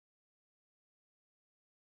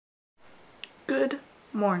Good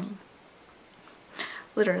morning.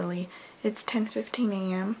 Literally, it's 10:15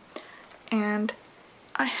 a.m. and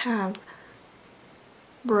I have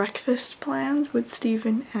breakfast plans with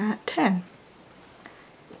Steven at 10.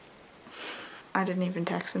 I didn't even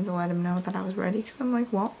text him to let him know that I was ready because I'm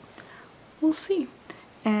like, well, we'll see.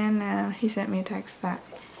 And he sent me a text that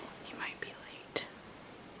he might be late,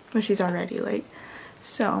 but she's already late.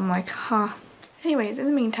 So I'm like, huh. Anyways, in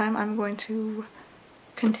the meantime, I'm going to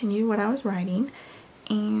continue what I was writing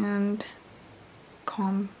and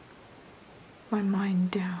calm my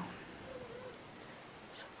mind down.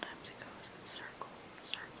 Sometimes it goes in circles,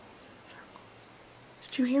 circles, and circles.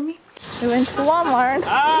 Did you hear me? We went to Walmart.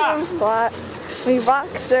 Bought me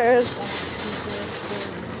boxers.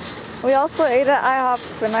 We also ate at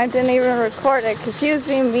IHOP and I didn't even record it because he was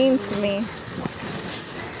being mean to me.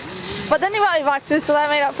 But then he bought me boxers, so that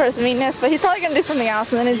made up for his meanness. But he's probably going to do something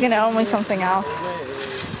else, and then he's going to owe me something else.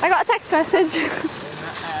 I got a text message.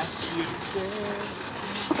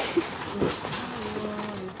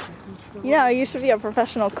 Yeah, you should be a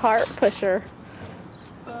professional cart pusher.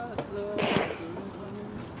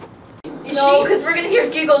 No, because we're going to hear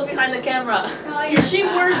giggles behind the camera. Is she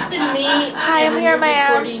worse than me? Hi, I'm here, my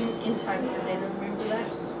abs. In time for later, remember that?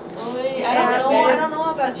 I don't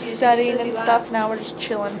know about you. Studying and stuff, now we're just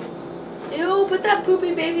chilling. Ew, put that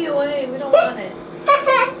poopy baby away. We don't want it.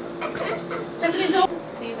 Stephanie, don't.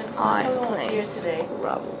 Steven's I'm here playing today.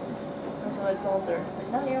 Scrabble. That's why it's older.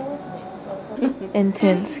 No, you're with me.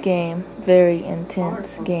 Intense game, very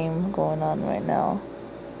intense game going on right now.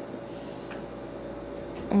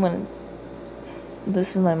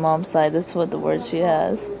 This is my mom's side, that's what the word she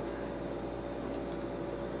has.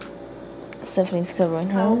 Stephanie's covering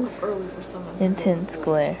hers. Intense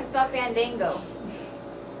glare. It's about Fandango.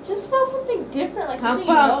 Just spell something different, like something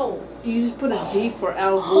How about you just put a G for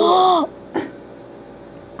Al Gore?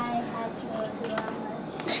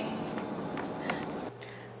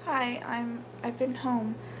 Hi, I've been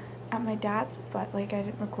home at my dad's, but like I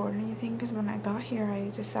didn't record anything because when I got here I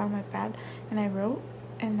just sat on my bed and I wrote,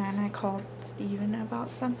 and then I called Steven about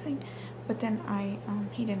something, but then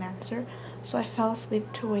he didn't answer, so I fell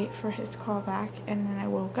asleep to wait for his call back, and then I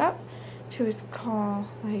woke up to his call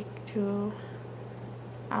like 2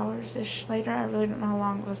 hours-ish later. I really don't know how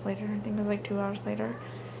long it was later. I think it was like 2 hours later.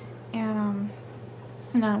 And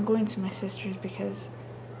now I'm going to my sister's because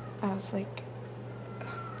I was like,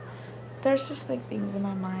 there's just like things in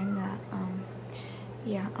my mind that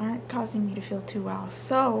yeah, aren't causing me to feel too well.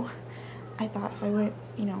 So I thought if I went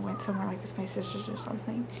somewhere like with my sisters or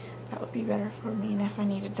something, that would be better for me. And if I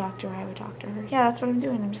need a doctor, I would talk to her. Yeah, that's what I'm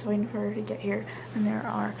doing. I'm just waiting for her to get here. And there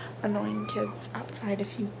are annoying kids outside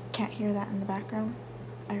if you can't hear that in the background.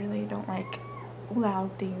 I really don't like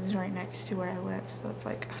loud things right next to where I live, so it's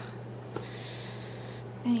like,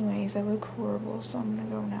 anyways, I look horrible, so I'm gonna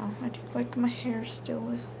go now. I do like my hair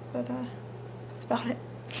still, but that's about it.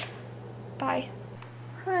 Bye.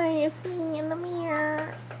 Hi, it's me in the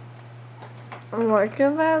mirror. Look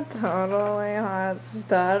at that totally hot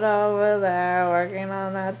stud over there working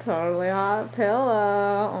on that totally hot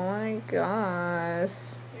pillow. Oh my gosh.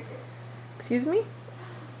 Excuse me?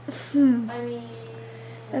 I mean...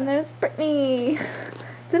 And there's Brittany.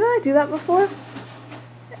 Didn't I do that before?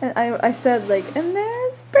 And I said like, and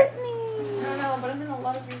there's Brittany. I don't know, but I'm in a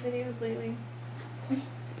lot of your videos lately.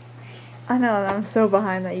 I know, I'm so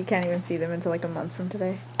behind that you can't even see them until like a month from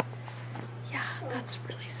today. Yeah, that's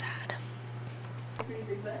really sad.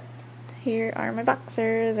 Here are my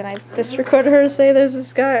boxers, and I just recorded her say there's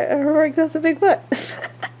this guy at her work that's a big butt.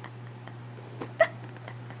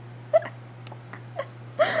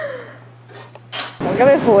 Look at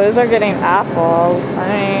this loser getting apples. I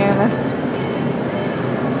mean,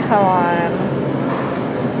 come on.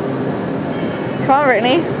 Come on,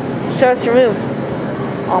 Brittany. Show us your moves.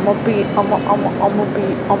 I'ma beat. I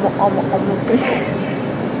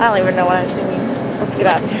don't even know what I'm singing. Let's get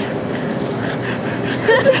out of here.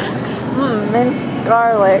 Minced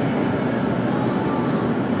garlic.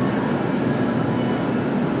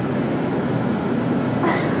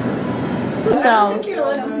 Sounds.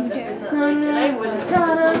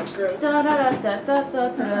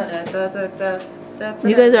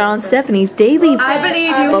 You guys are on Stephanie's daily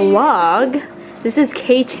vlog. This is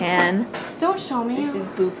K-chan. Don't show me. This is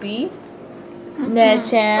Boopy.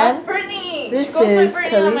 Ned-chan. That's Brittany. This is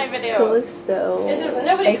Callisto,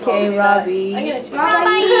 aka Robbie.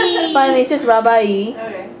 Finally, it's just Robbie.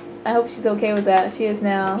 Okay. I hope she's okay with that. She is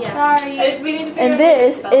now. Yeah. Sorry. And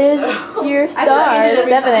this is your star,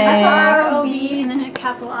 Stephanie. R-O-B and then a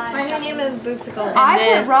capital I. My name is Boopsicle.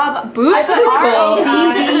 I put Rob Boopsicle.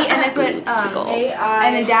 R-O-B-B and I put A-I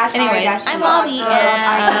and a dash. Anyways, I'm Robbie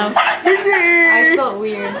and felt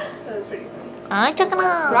weird. That was pretty funny. I took it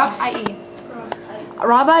off. Rob, I.E.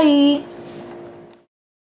 Robbie.